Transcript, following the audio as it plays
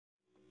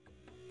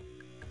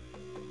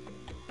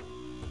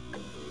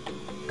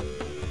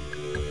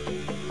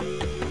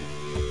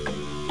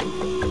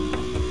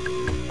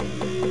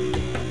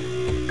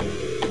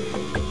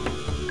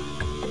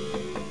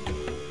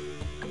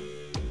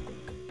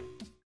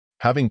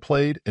Having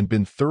played and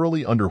been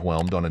thoroughly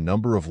underwhelmed on a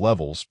number of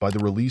levels by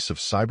the release of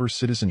Cyber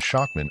Citizen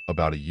Shockman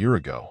about a year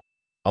ago,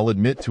 I'll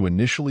admit to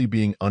initially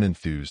being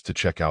unenthused to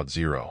check out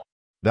Zero.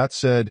 That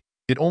said,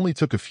 it only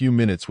took a few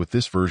minutes with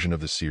this version of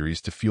the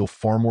series to feel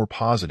far more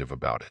positive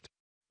about it.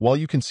 While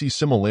you can see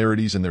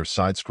similarities in their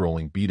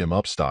side-scrolling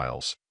beat-em-up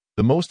styles,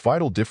 the most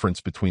vital difference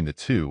between the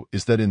two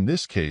is that in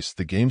this case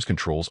the game's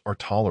controls are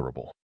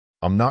tolerable.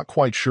 I'm not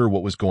quite sure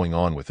what was going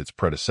on with its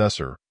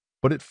predecessor,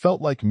 but it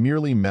felt like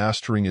merely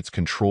mastering its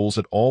controls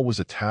at all was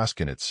a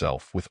task in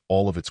itself with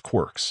all of its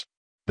quirks.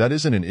 That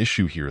isn't an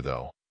issue here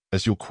though,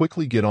 as you'll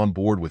quickly get on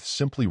board with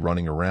simply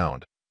running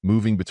around,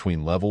 moving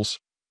between levels,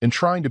 and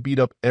trying to beat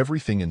up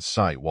everything in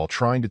sight while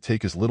trying to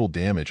take as little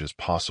damage as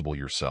possible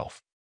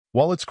yourself.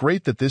 While it's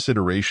great that this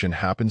iteration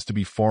happens to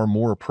be far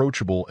more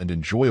approachable and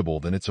enjoyable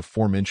than its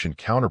aforementioned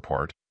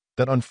counterpart,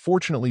 that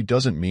unfortunately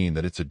doesn't mean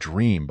that it's a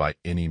dream by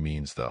any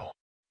means though.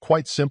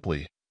 Quite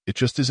simply, it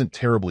just isn't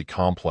terribly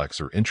complex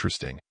or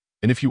interesting,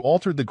 and if you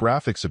altered the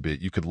graphics a bit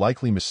you could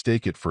likely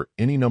mistake it for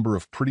any number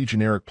of pretty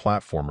generic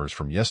platformers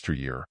from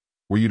yesteryear,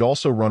 where you'd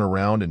also run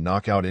around and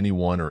knock out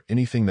anyone or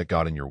anything that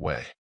got in your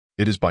way.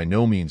 It is by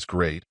no means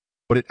great,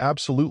 but it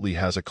absolutely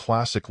has a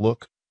classic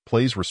look,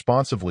 plays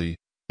responsively,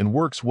 and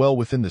works well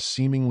within the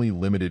seemingly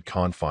limited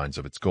confines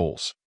of its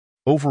goals.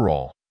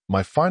 Overall,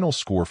 my final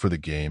score for the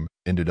game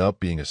ended up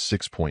being a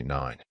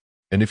 6.9.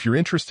 And if you're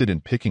interested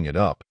in picking it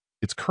up,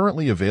 it's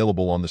currently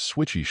available on the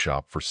Switch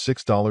eShop for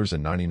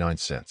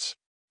 $6.99.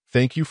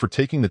 Thank you for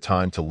taking the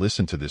time to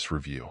listen to this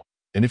review.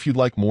 And if you'd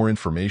like more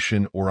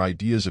information or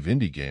ideas of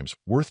indie games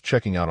worth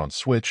checking out on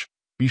Switch,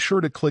 be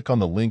sure to click on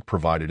the link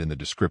provided in the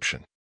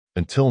description.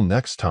 Until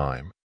next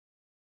time.